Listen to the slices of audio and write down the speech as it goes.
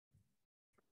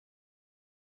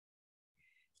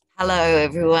Hello,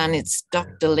 everyone. It's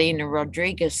Dr. Lena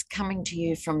Rodriguez coming to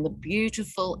you from the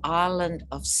beautiful island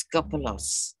of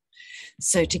Skopelos.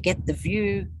 So, to get the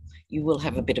view, you will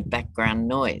have a bit of background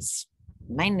noise,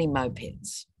 mainly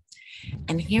mopeds.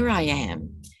 And here I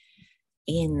am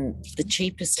in the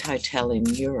cheapest hotel in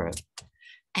Europe.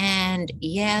 And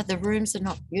yeah, the rooms are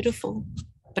not beautiful,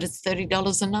 but it's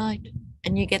 $30 a night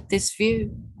and you get this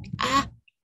view.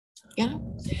 Yeah.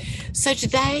 So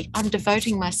today I'm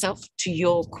devoting myself to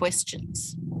your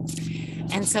questions.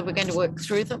 And so we're going to work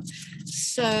through them.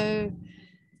 So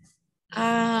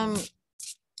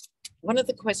one of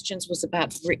the questions was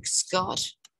about Rick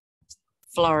Scott,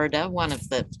 Florida, one of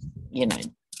the,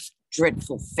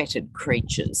 dreadful fetid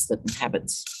creatures that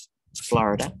inhabits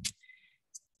Florida.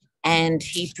 And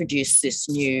he produced this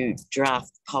new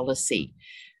draft policy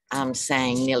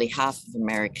saying nearly half of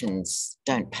Americans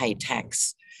don't pay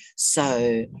tax.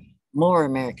 So more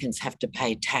Americans have to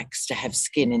pay tax to have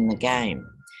skin in the game.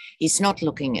 He's not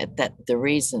looking at that. The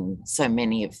reason so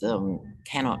many of them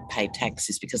cannot pay tax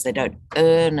is because they don't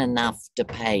earn enough to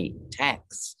pay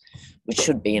tax, which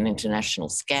should be an international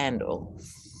scandal.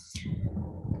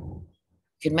 You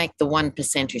can make the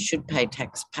 1% who should pay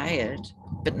tax pay it,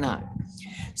 but no.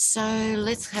 So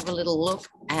let's have a little look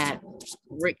at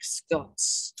Rick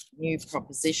Scott's new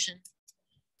proposition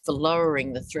for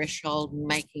lowering the threshold,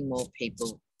 making more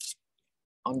people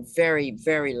on very,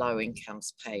 very low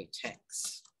incomes pay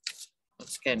tax.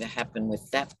 What's going to happen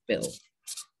with that bill?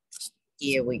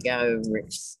 Here we go, Rick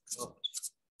Scott.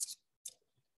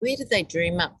 Where did they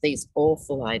dream up these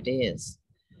awful ideas?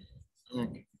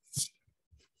 Okay.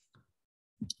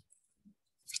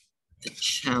 The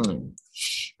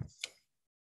challenge.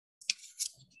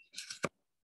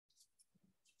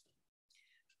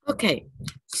 Okay,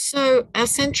 so our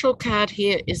central card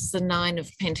here is the Nine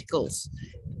of Pentacles.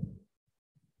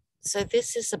 So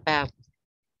this is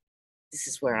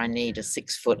where I need a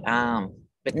 6-foot arm,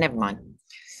 but never mind.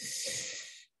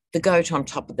 The goat on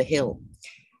top of the hill.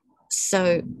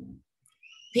 So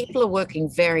people are working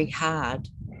very hard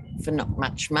for not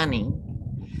much money,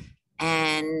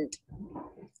 and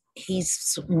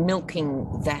he's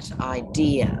milking that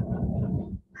idea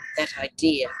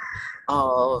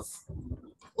of,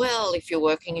 well, if you're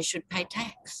working, you should pay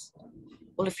tax.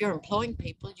 Well, if you're employing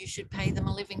people, you should pay them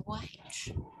a living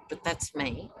wage. But that's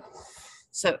me.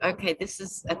 So, okay, this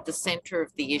is at the center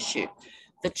of the issue.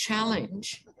 The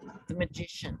challenge, the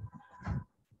magician.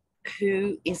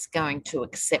 Who is going to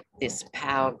accept this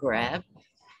power grab?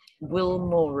 Will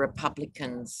more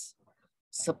Republicans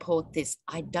support this?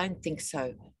 I don't think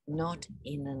so. Not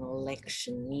in an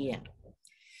election year.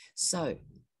 So,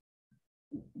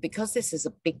 because this is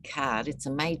a big card, it's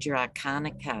a major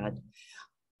arcana card,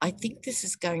 I think this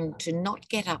is going to not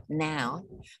get up now,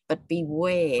 but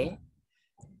beware,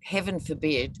 heaven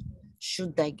forbid,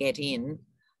 should they get in,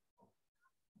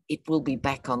 it will be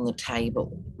back on the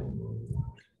table.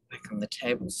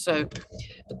 So,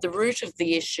 but the root of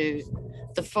the issue,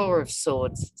 the Four of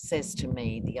Swords, says to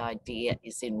me the idea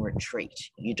is in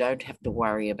retreat. You don't have to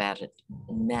worry about it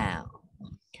now.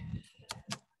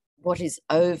 What is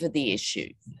over the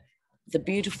issue? The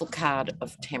beautiful card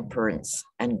of temperance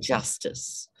and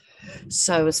justice.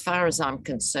 So as far as I'm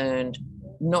concerned,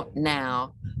 not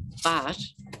now, but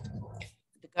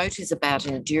the goat is about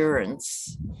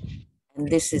endurance, and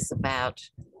this is about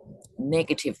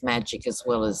negative magic as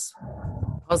well as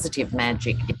positive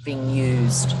magic, it being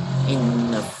used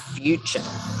in the future.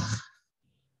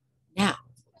 Now,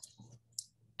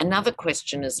 another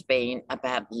question has been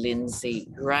about Lindsey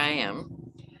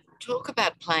Graham. Talk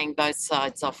about playing both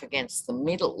sides off against the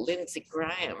middle. Lindsey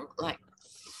Graham,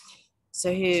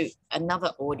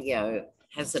 another audio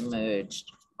has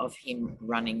emerged of him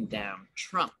running down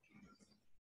Trump.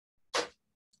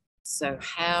 So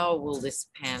how will this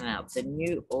pan out? The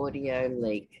new audio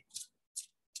leak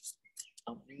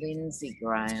of Lindsey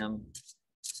Graham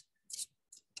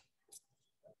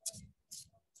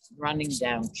running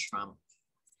down Trump.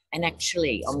 And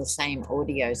actually on the same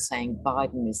audio saying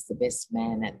Biden is the best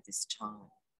man at this time.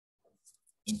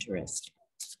 Interesting.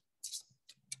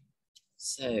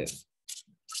 So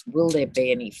will there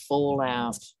be any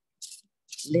fallout?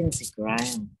 Lindsey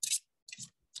Graham.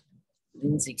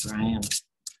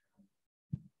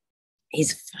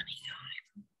 He's a funny guy.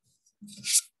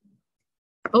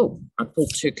 Oh, I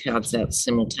pulled two cards out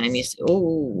simultaneously.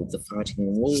 Oh, the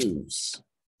Fighting Wolves.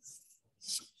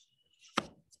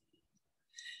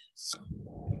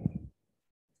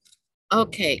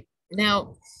 Okay,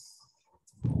 now,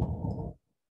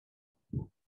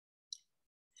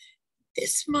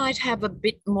 this might have a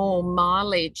bit more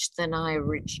mileage than I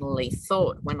originally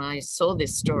thought. When I saw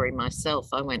this story myself,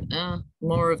 I went,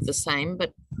 more of the same.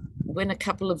 But when a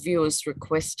couple of viewers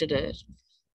requested it,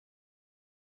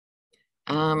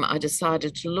 I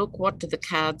decided to look, what do the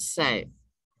cards say?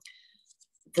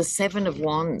 The Seven of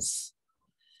Wands.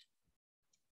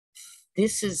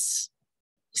 This is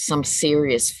some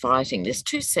serious fighting. There's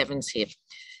 2 sevens here.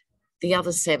 The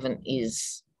other 7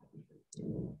 is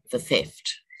the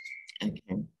theft.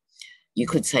 Okay. You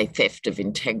could say theft of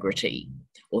integrity,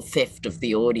 or theft of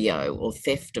the audio, or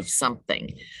theft of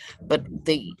something. But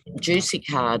the juicy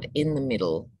card in the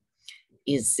middle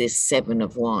is this 7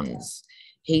 of Wands.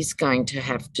 He's going to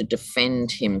have to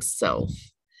defend himself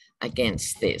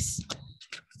against this.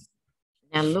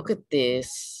 Now look at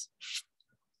this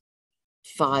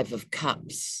 5 of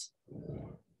Cups.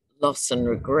 Loss and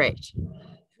regret.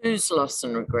 Whose loss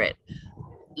and regret?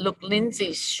 Look,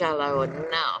 Lindsay's shallow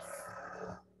enough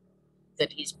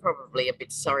that he's probably a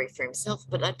bit sorry for himself,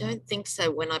 but I don't think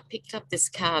so. When I picked up this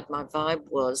card, my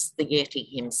vibe was the Yeti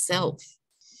himself.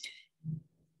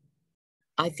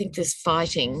 I think this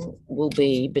fighting will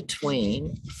be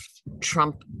between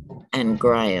Trump and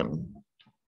Graham.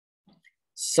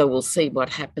 So we'll see what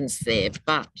happens there.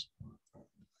 But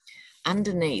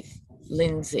underneath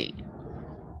Lindsay,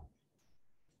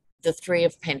 the 3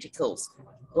 of Pentacles,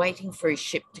 waiting for his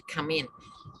ship to come in.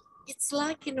 It's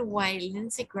like, in a way,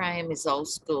 Lindsey Graham is old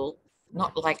school,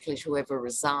 not likely to ever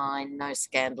resign. No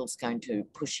scandal's going to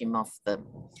push him off the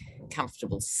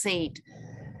comfortable seat.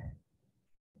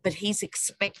 But he's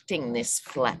expecting this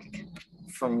flack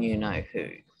from you-know-who.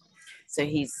 So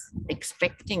he's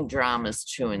expecting dramas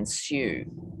to ensue.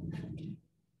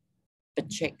 But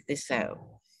check this out.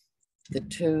 The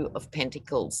 2 of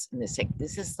Pentacles in this deck.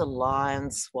 This is the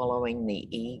lion swallowing the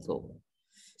eagle.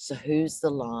 So who's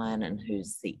the lion and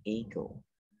who's the eagle?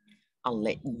 I'll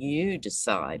let you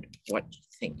decide what you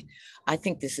think. I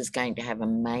think this is going to have a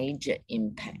major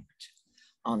impact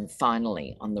on,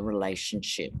 finally, on the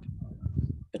relationship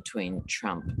between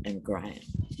Trump and Graham.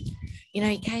 You know,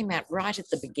 he came out right at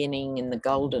the beginning in the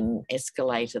golden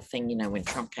escalator thing, you know, when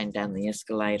Trump came down the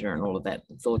escalator and all of that,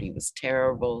 and thought he was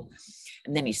terrible.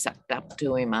 And then he sucked up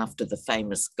to him after the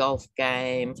famous golf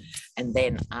game. And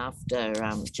then after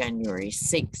January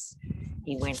 6th,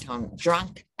 he went on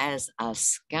drunk as a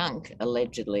skunk,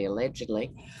 allegedly.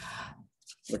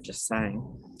 We're just saying.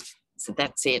 So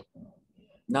that's it.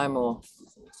 No more.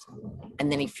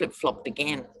 And then he flip-flopped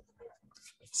again.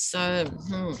 So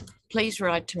please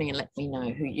write to me and let me know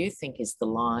who you think is the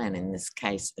lion in this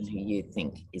case and who you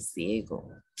think is the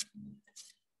eagle.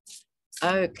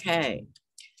 Okay,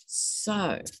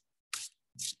 so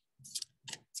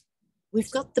we've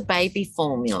got the baby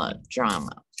formula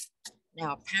drama.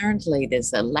 Now, apparently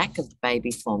there's a lack of the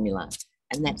baby formula,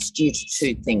 and that's due to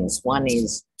 2 things. One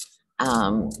is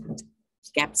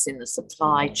gaps in the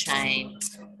supply chain,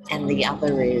 and the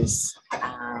other is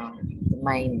the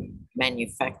main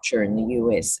manufacturer in the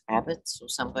US, Abbott's or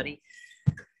somebody,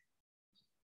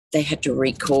 they had to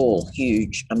recall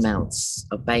huge amounts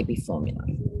of baby formula.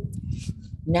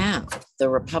 Now, the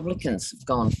Republicans have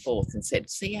gone forth and said,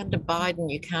 see, under Biden,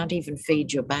 you can't even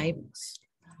feed your babies.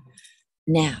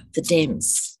 Now, the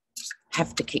Dems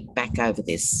have to kick back over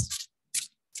this.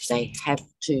 They have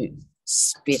to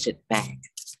spit it back.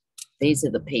 These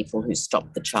are the people who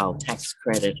stopped the child tax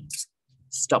credit,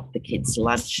 stopped the kids'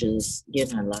 lunches, you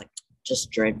know, like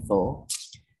just dreadful.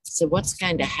 So what's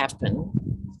going to happen?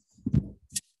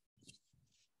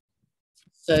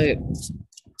 So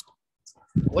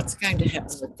what's going to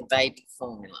happen with the baby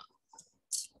formula?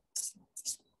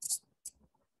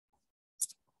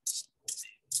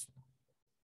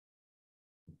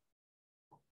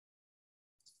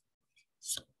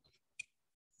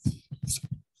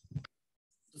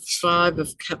 The 5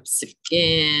 of Cups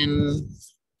again.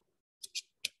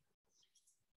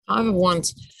 5 of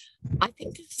Wands. I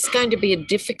think this is going to be a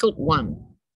difficult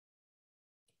one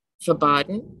for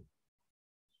Biden.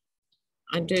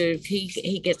 I do.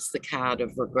 He gets the card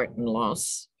of regret and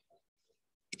loss.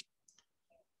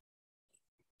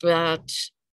 But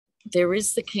there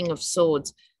is the King of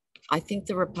Swords. I think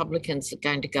the Republicans are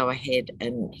going to go ahead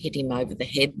and hit him over the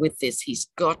head with this. He's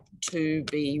got to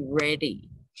be ready.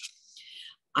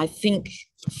 I think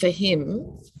for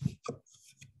him,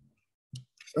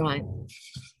 right,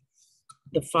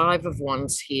 the 5 of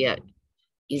Wands here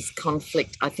is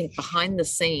conflict. I think behind the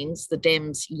scenes, the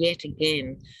Dems yet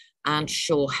again aren't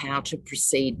sure how to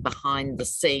proceed behind the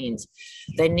scenes.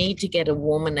 They need to get a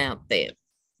woman out there.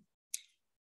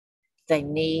 They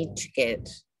need to get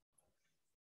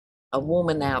a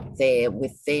woman out there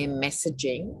with their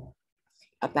messaging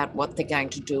about what they're going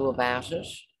to do about it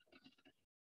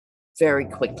very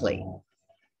quickly.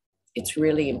 It's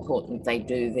really important they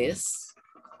do this.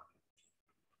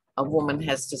 A woman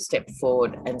has to step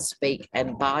forward and speak,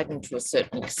 and Biden, to a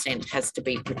certain extent, has to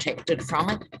be protected from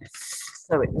it.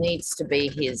 So it needs to be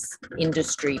his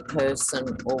industry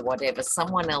person or whatever.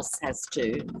 Someone else has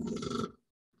to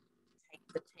take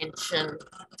the tension,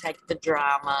 take the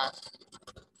drama,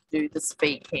 do the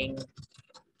speaking,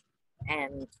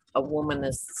 and a woman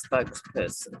as the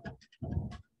spokesperson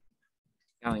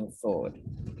going forward.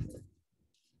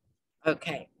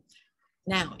 Okay,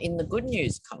 now in the good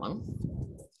news column,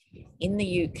 in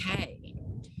the UK,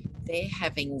 they're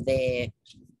having their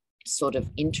sort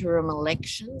of interim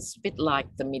elections, a bit like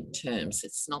the midterms.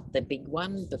 It's not the big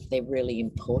one, but they're really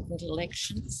important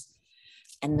elections.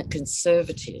 And the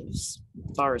Conservatives,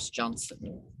 Boris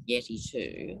Johnson, Yeti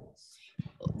too,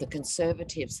 the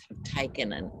Conservatives have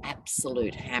taken an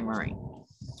absolute hammering.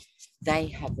 They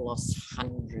have lost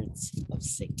hundreds of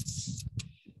seats.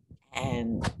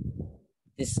 And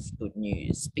this is good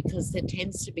news because there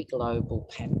tends to be global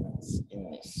patterns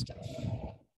in this stuff.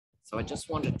 So I just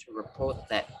wanted to report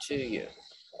that to you.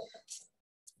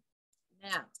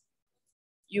 Now,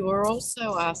 you were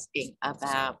also asking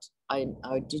about, I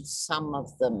did some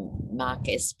of the Mark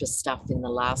Esper stuff in the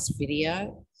last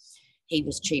video. He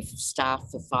was chief of staff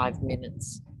for 5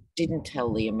 minutes, didn't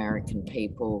tell the American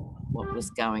people what was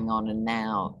going on, and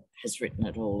now has written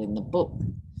it all in the book.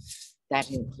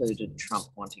 That included Trump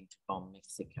wanting to bomb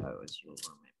Mexico, as you'll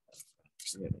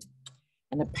remember. Really.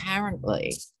 And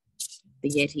apparently, the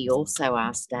Yeti also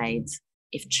asked aides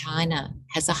if China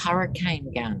has a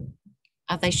hurricane gun.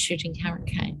 Are they shooting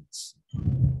hurricanes?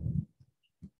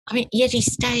 I mean, Yeti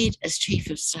stayed as chief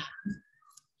of staff.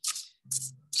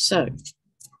 So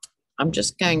I'm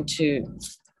just going to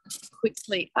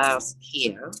quickly ask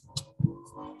here,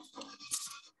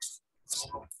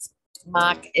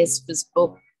 Mark Esper's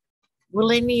book,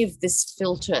 will any of this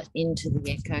filter into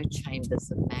the echo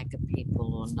chambers of MAGA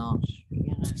people or not?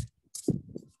 You know,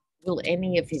 will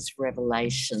any of his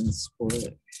revelations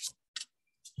work?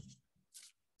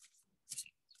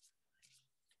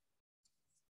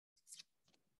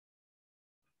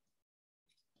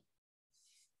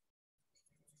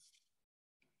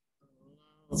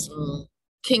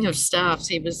 King of Staffs,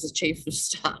 he was the chief of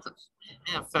staff.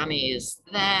 How funny is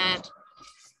that?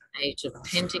 Eight of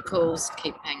Pentacles,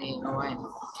 keep hanging away.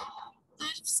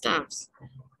 Knight of Staffs.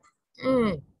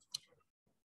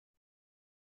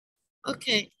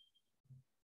 Okay.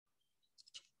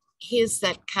 Here's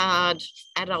that card,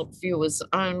 adult viewers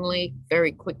only,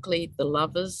 very quickly, the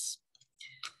Lovers.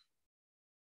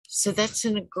 So that's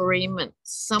an agreement.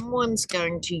 Someone's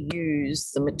going to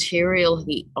use the material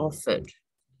he offered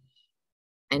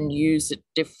and use it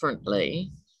differently.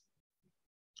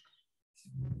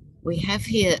 We have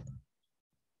here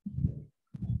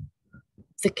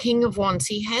the King of Wands.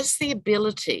 He has the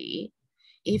ability,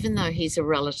 even though he's a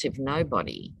relative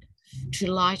nobody, to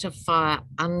light a fire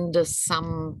under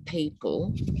some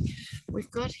people.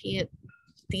 We've got here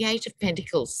the Eight of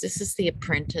Pentacles. This is the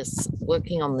apprentice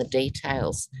working on the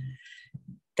details.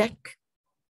 That,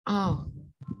 oh,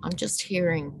 I'm just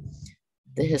hearing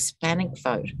the Hispanic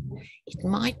vote. It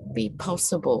might be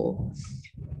possible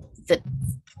that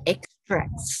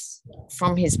extracts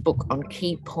from his book on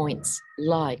key points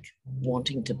like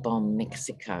wanting to bomb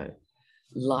Mexico,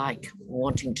 like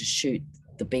wanting to shoot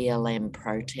the BLM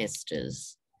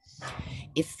protesters,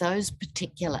 if those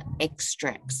particular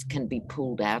extracts can be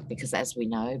pulled out, because as we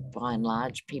know, by and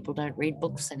large, people don't read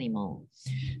books anymore.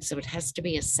 So it has to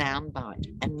be a soundbite,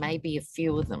 and maybe a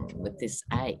few of them with this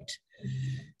 8.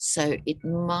 So it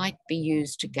might be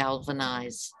used to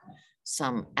galvanize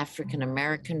some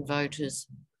African-American voters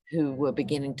who were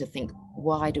beginning to think,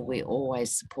 why do we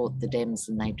always support the Dems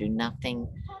and they do nothing,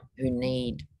 who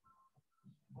need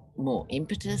more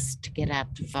impetus to get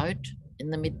out to vote in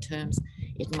the midterms.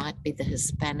 It might be the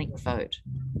Hispanic vote.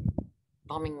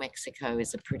 Bombing Mexico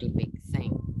is a pretty big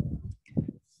thing.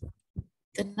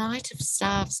 The Knight of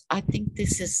Staffs, I think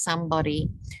this is somebody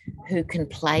who can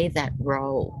play that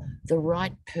role. The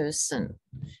right person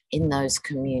in those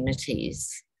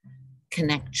communities can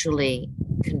actually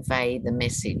convey the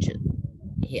message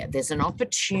here. There's an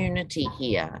opportunity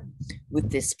here with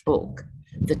this book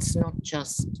that's not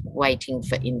just waiting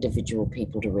for individual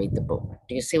people to read the book.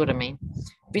 Do you see what I mean?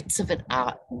 Bits of it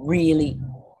are really,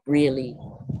 really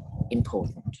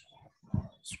important.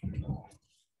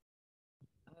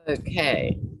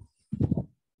 Okay.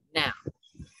 Now,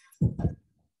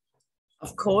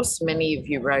 of course, many of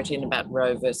you wrote in about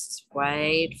Roe versus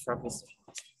Wade,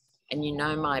 and you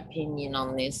know my opinion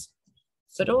on this.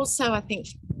 But also, I think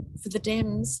for the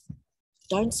Dems,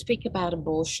 don't speak about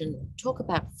abortion, talk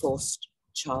about forced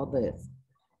childbirth.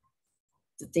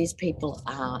 That these people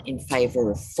are in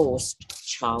favour of forced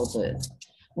childbirth.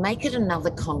 Make it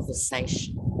another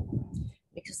conversation,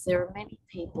 because there are many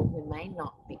people who may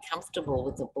not be comfortable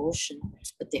with abortion,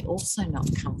 but they're also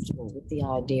not comfortable with the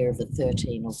idea of a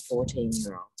 13 or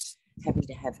 14-year-old having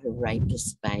to have her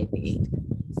rapist baby.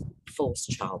 Forced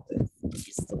childbirth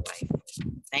is the way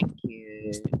forward. Thank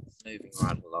you. Moving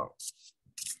right along.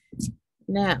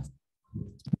 Now,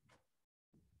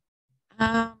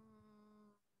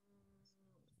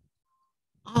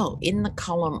 in the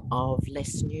column of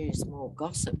less news, more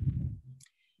gossip.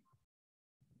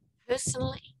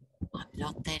 Personally, I'm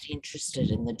not that interested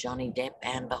in the Johnny Depp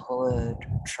Amber Heard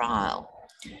trial.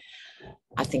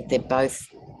 I think they're both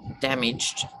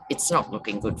damaged. It's not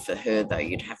looking good for her, though.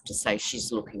 You'd have to say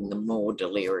she's looking the more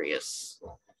delirious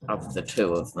of the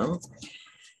two of them.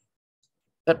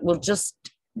 But we'll just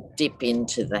dip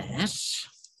into that.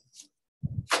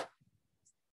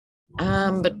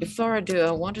 But before I do,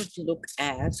 I wanted to look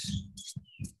at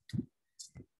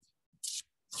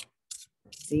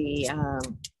the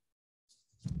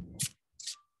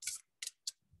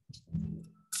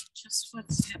just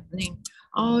what's happening.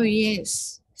 Oh,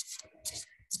 yes.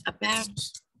 About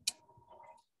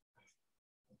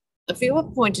a viewer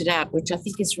pointed out, which I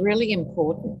think is really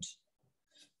important,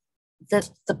 that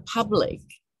the public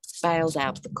bailed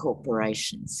out the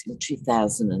corporations in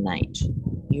 2008.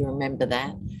 You remember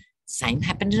that? Same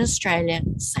happened in Australia,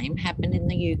 same happened in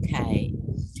the UK.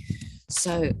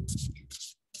 So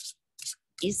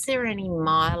is there any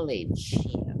mileage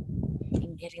here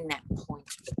in getting that point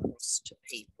across to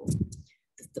people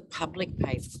that the public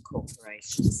paid for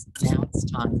corporations? Now it's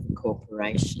time for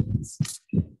corporations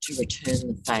to return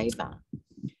the favour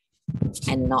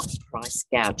and not price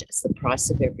gouge. As the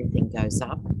price of everything goes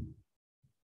up,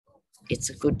 it's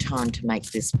a good time to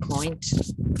make this point.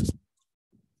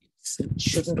 It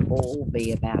shouldn't all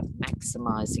be about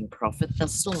maximising profit. They'll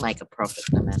still make a profit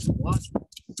no matter what.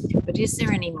 But is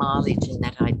there any mileage in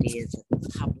that idea that the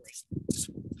public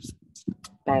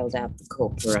bailed out the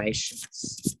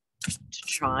corporations to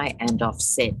try and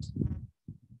offset,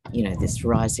 this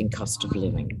rising cost of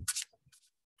living?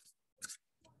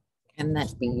 Can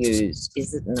that be used?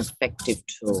 Is it an effective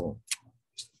tool?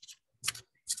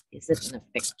 Is it an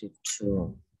effective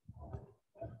tool?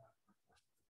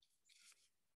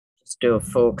 Just do a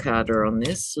four-carder on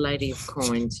this. Lady of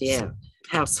Coins, yeah.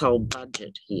 Household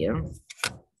budget here.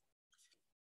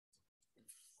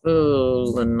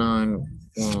 Oh, the 9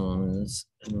 Wands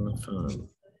and the 5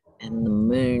 and the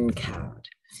Moon card.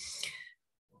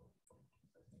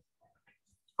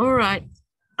 All right,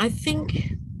 I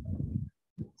think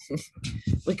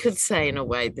we could say in a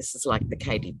way this is like the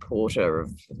Katie Porter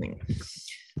of the thing.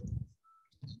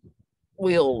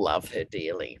 We all love her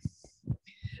dearly.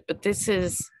 But this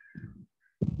is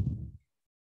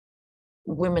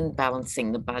women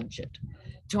balancing the budget.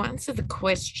 To answer the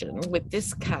question with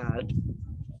this card,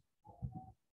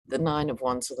 the 9 of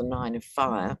Wands or the 9 of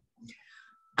Fire,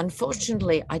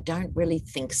 unfortunately, I don't really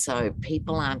think so.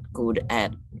 People aren't good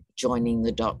at joining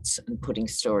the dots and putting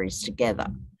stories together.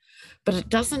 But it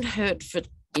doesn't hurt for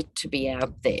it to be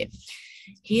out there.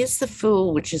 Here's the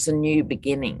Fool, which is a new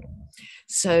beginning.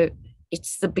 So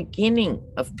it's the beginning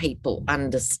of people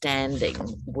understanding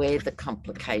where the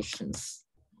complications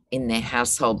in their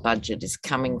household budget is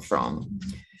coming from.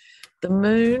 The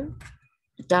Moon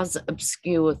does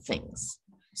obscure things.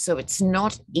 So it's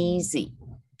not easy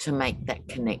to make that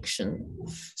connection.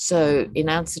 So in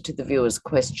answer to the viewer's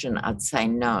question, I'd say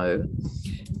no,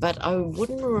 but I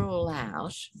wouldn't rule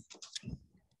out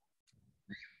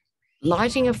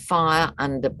lighting a fire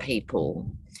under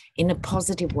people in a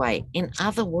positive way. In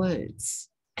other words,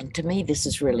 and to me, this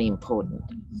is really important.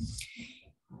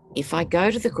 If I go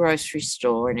to the grocery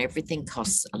store and everything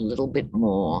costs a little bit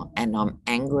more and I'm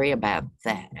angry about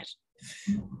that,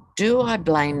 do I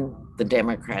blame the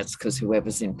Democrats because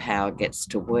whoever's in power gets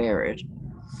to wear it?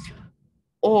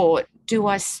 Or do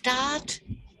I start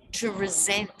to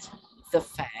resent the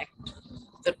fact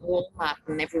that Walmart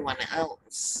and everyone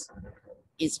else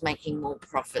is making more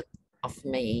profit off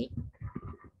me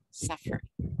suffering?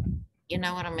 You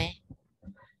know what I mean?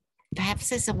 Perhaps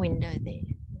there's a window there.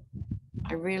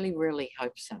 I really, really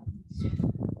hope so.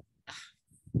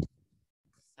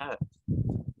 So,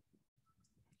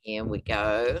 here we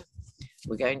go.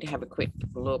 We're going to have a quick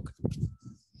look.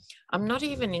 I'm not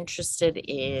even interested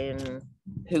in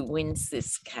who wins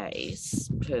this case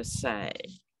per se.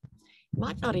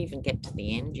 Might not even get to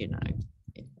the end,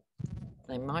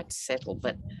 They might settle,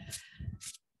 but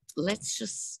let's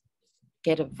just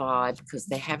get a vibe because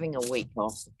they're having a week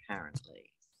off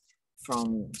apparently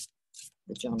from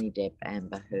the Johnny Depp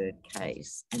Amber Heard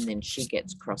case, and then she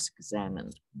gets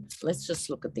cross-examined. Let's just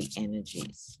look at the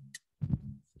energies.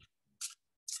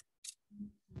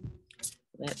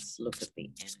 Let's look at the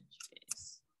energies.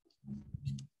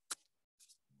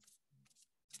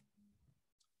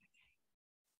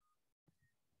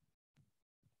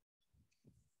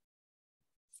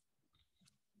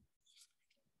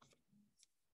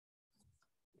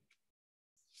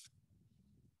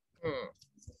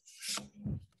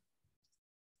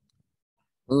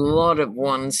 A lot of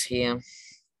ones here.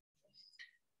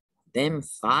 Them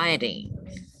fighting,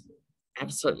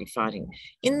 absolutely fighting.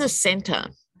 In the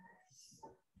center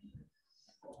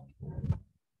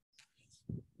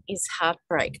is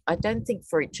heartbreak. I don't think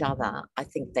for each other. I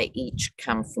think they each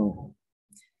come from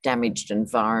damaged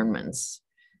environments.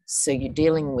 So you're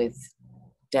dealing with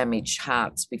damaged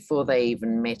hearts before they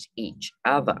even met each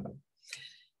other.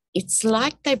 It's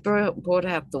like they brought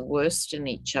out the worst in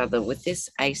each other with this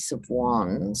Ace of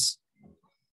Wands.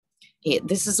 Here,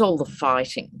 this is all the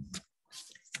fighting.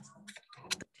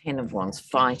 The Ten of Wands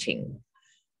fighting.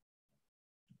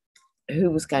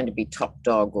 Who was going to be top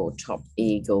dog or top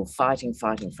eagle? Fighting,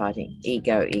 fighting, fighting.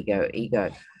 Ego, ego, ego.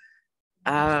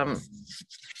 I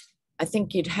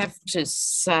think you'd have to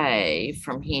say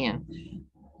from here,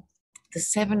 the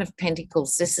Seven of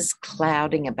Pentacles, this is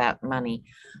clouding about money.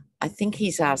 I think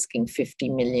he's asking 50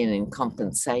 million in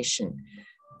compensation,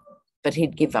 but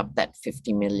he'd give up that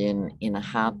 50 million in a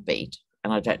heartbeat.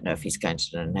 And I don't know if he's going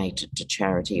to donate it to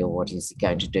charity or what is he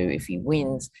going to do if he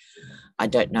wins. I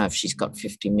don't know if she's got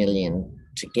 50 million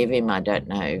to give him. I don't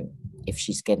know if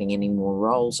she's getting any more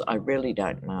roles. I really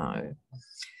don't know.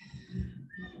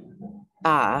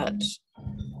 But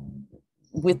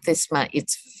with this money,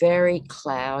 it's very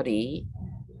cloudy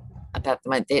about the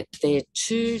money. They're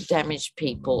two damaged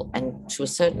people and to a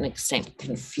certain extent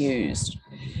confused.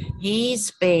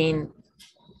 He's been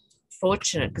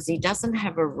fortunate because he doesn't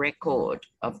have a record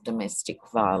of domestic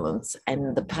violence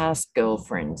and the past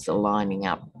girlfriends are lining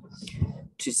up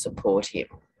to support him.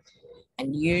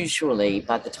 And usually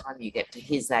by the time you get to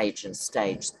his age and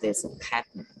stage, there's a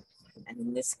pattern. And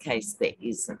in this case, there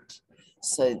isn't.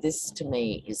 So this to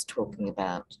me is talking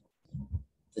about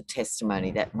the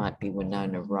testimony. That might be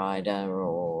Winona Ryder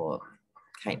or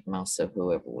Kate Moss or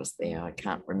whoever was there. I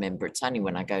can't remember. It's only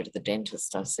when I go to the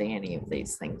dentist I see any of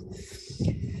these things.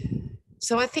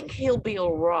 So I think he'll be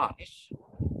all right,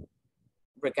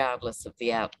 regardless of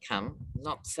the outcome.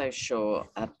 Not so sure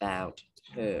about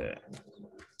her.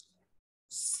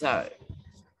 So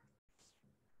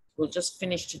we'll just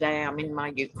finish today. I'm in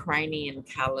my Ukrainian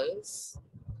colours.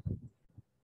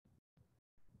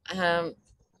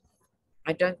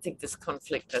 I don't think this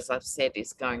conflict, as I've said,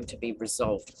 is going to be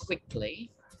resolved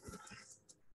quickly.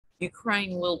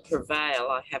 Ukraine will prevail,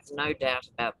 I have no doubt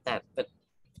about that, but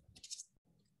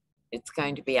it's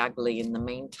going to be ugly in the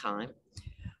meantime.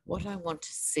 What I want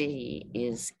to see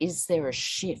is there a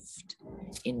shift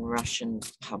in Russian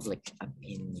public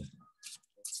opinion?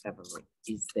 Let's have a look.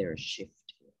 Is there a shift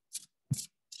here?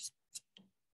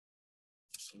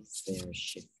 Is there a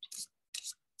shift?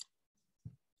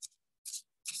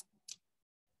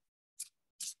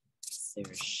 Is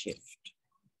there a shift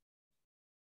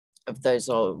of those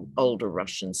older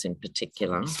Russians in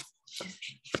particular?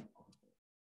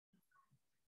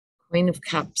 Queen of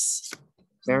Cups,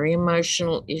 very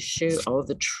emotional issue. Oh,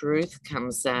 the truth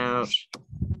comes out.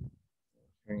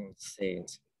 Let's see.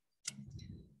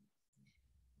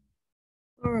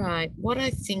 All right, what I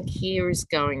think here is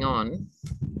going on,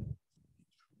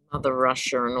 Mother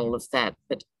Russia and all of that,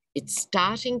 but it's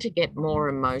starting to get more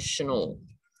emotional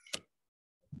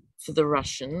for the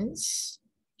Russians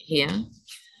here.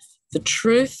 The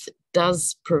truth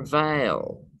does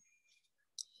prevail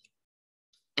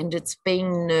and it's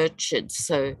being nurtured.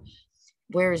 So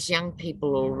whereas young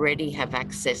people already have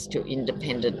access to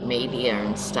independent media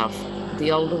and stuff,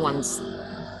 the older ones,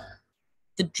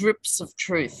 the drips of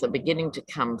truth are beginning to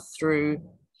come through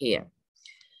here.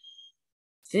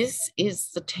 This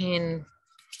is the 10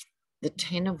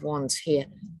 of Wands here.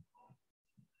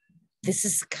 This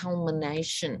is the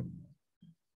culmination.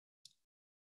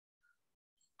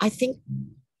 I think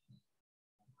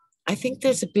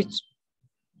there's a bit,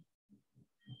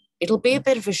 it'll be a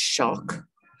bit of a shock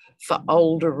for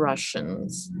older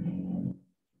Russians.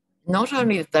 Not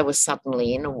only that they were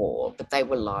suddenly in a war, but they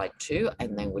were lied to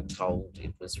and they were told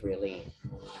it was really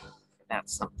about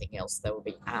something else. They were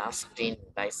being asked in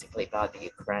basically by the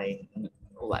Ukraine and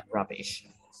all that rubbish.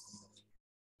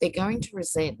 They're going to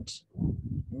resent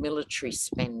military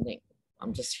spending.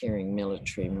 I'm just hearing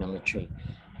military.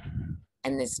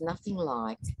 And there's nothing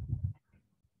like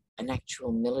an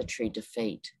actual military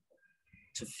defeat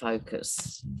to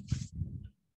focus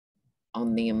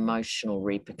on the emotional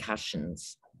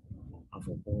repercussions of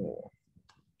a war.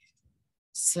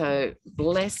 So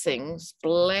blessings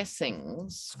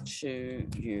to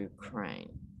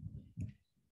Ukraine.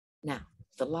 Now,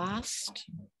 the last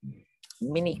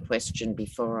mini question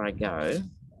before I go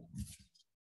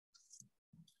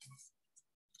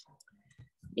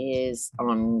is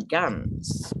on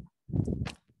guns.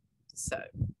 So,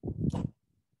 gun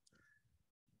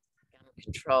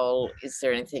control, is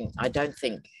there anything? I don't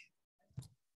think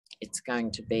it's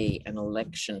going to be an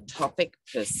election topic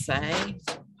per se,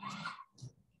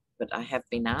 but I have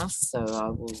been asked, so I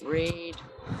will read.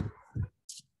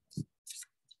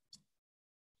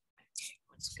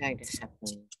 What's going to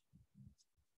happen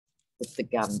with the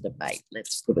gun debate?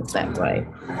 Let's put it that way.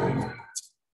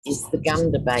 Is the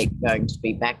gun debate going to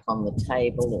be back on the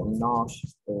table or not,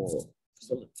 or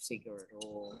will it figure it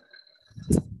all?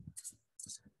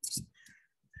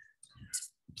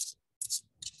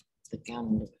 The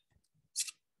gun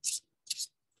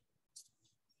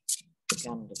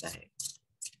debate.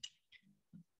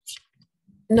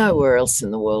 Nowhere else in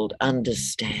the world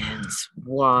understands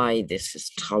why this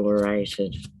is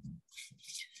tolerated.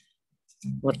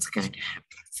 What's going to happen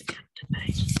with the gun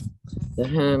debate? The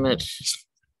Hermit.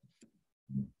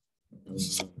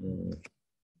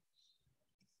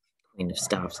 Queen of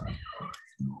Staffs.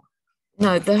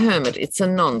 No, the Hermit, it's a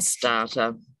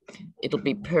non-starter. It'll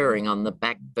be purring on the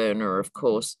back burner, of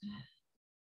course.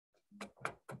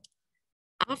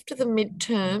 After the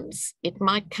midterms, it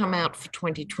might come out for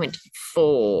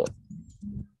 2024.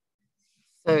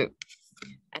 So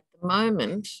at the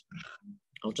moment,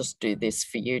 I'll just do this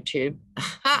for YouTube.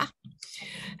 At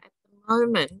the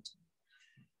moment,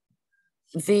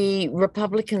 the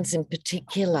Republicans in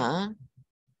particular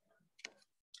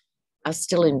are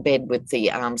still in bed with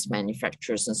the arms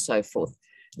manufacturers and so forth.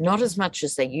 Not as much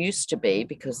as they used to be,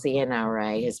 because the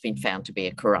NRA has been found to be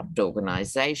a corrupt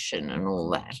organisation and all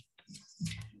that.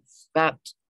 But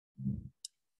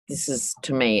this is,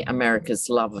 to me, America's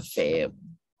love affair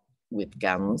with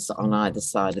guns on either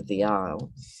side of the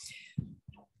aisle.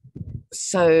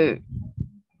 So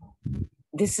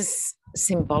this is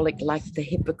symbolic, like the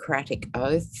Hippocratic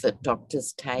oath that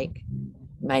doctors take,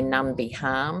 may none be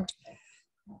harmed.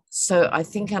 So I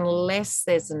think unless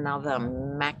there's another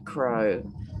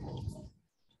macro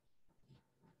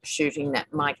shooting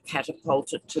that might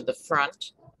catapult it to the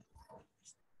front,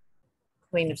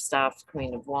 Queen of Staffs,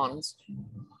 Queen of Wands,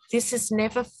 this is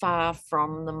never far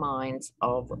from the minds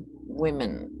of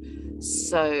women.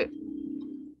 So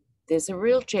there's a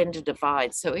real gender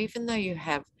divide. So even though you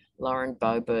have Lauren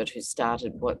Boebert, who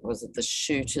started, what was it, the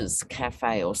Shooters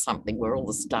Cafe or something, where all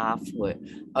the staff were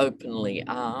openly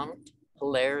armed.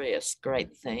 Hilarious,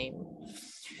 great theme.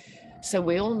 So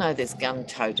we all know there's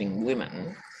gun-toting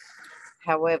women.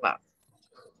 However,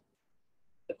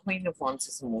 the Queen of Wands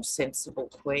is a more sensible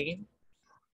queen.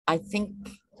 I think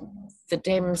the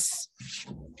Dems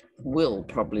will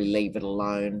probably leave it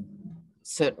alone,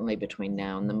 certainly between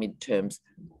now and the midterms.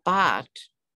 But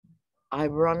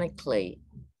ironically,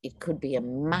 it could be a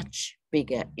much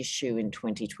bigger issue in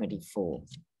 2024.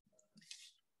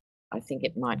 I think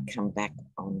it might come back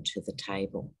onto the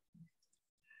table.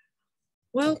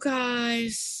 Well,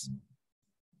 guys,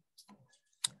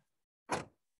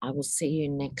 I will see you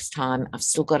next time. I've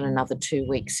still got another 2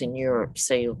 weeks in Europe,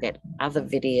 so you'll get other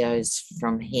videos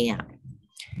from here.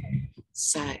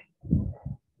 So,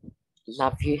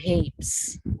 love you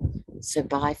heaps. So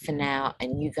bye for now,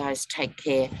 and you guys take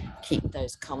care. Keep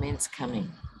those comments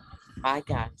coming. Bye,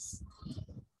 guys.